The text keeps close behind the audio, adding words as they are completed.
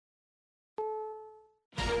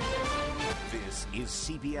is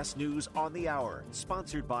CBS News on the Hour,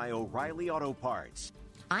 sponsored by O'Reilly Auto Parts.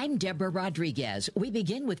 I'm Deborah Rodriguez. We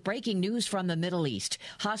begin with breaking news from the Middle East.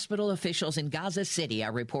 Hospital officials in Gaza City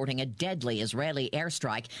are reporting a deadly Israeli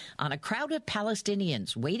airstrike on a crowd of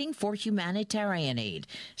Palestinians waiting for humanitarian aid.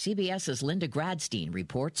 CBS's Linda Gradstein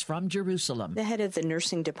reports from Jerusalem. The head of the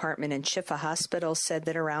nursing department in Shifa Hospital said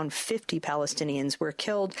that around 50 Palestinians were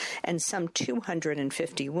killed and some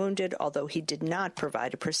 250 wounded, although he did not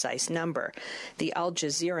provide a precise number. The Al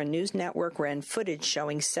Jazeera news network ran footage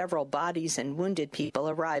showing several bodies and wounded people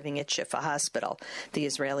arriving at Shifa Hospital. The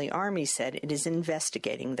Israeli army said it is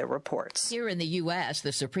investigating the reports. Here in the U.S.,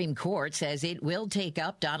 the Supreme Court says it will take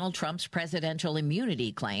up Donald Trump's presidential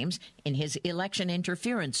immunity claims in his election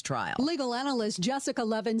interference trial. Legal analyst Jessica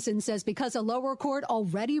Levinson says because a lower court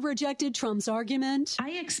already rejected Trump's argument,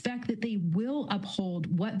 I expect that they will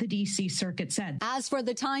uphold what the D.C. Circuit said. As for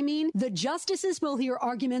the timing, the justices will hear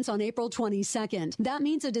arguments on April 22nd. That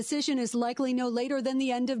means a decision is likely no later than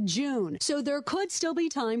the end of June. So there could still be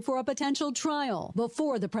time for a potential trial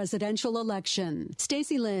before the presidential election.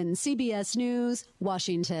 Stacey Lynn, CBS News,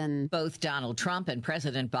 Washington. Both Donald Trump and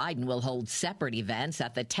President Biden will hold separate events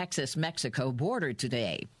at the Texas-Mexico border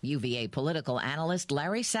today. UVA political analyst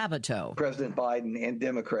Larry Sabato. President Biden and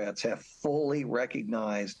Democrats have fully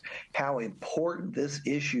recognized how important this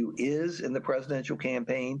issue is in the presidential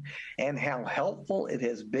campaign and how helpful it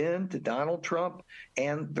has been to Donald Trump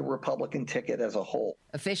and the Republican ticket as a whole.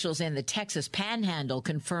 Officials in the Texas Panhandle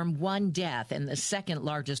confirm one death in the second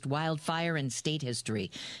largest wildfire in state history.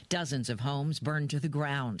 Dozens of homes burned to the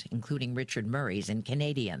ground, including Richard Murray's in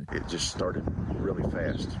Canadian. It just started really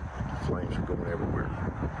fast. The flames were going everywhere.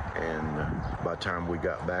 And by the time we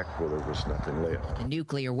got back, well, there was nothing left. The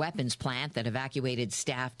nuclear weapons plant that evacuated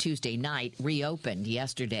staff Tuesday night reopened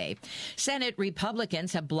yesterday. Senate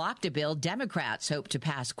Republicans have blocked a bill Democrats hope to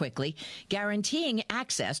pass quickly, guaranteeing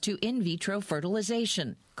access to in vitro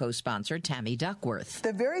fertilization. Co-sponsor Tammy Duckworth.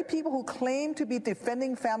 The very people who claim to be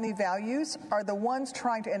defending family values are the ones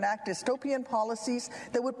trying to enact dystopian policies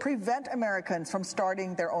that would prevent Americans from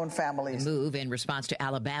starting their own families. The move in response to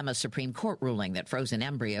Alabama's Supreme Court ruling that frozen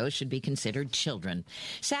embryos should be considered children.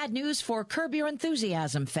 Sad news for Curb Your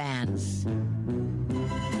Enthusiasm fans.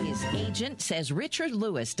 His agent says Richard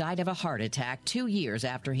Lewis died of a heart attack 2 years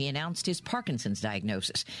after he announced his Parkinson's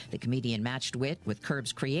diagnosis. The comedian matched wit with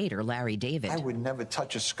Curb's creator, Larry David. I would never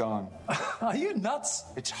touch a scone. Are you nuts?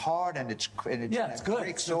 It's hard and it's good. Breaks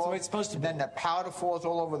That's the way it's supposed to be. And then the powder falls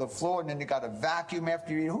all over the floor, and then you got to vacuum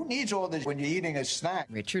after you eat. Who needs all this when you're eating a snack?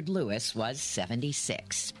 Richard Lewis was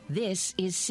 76. This is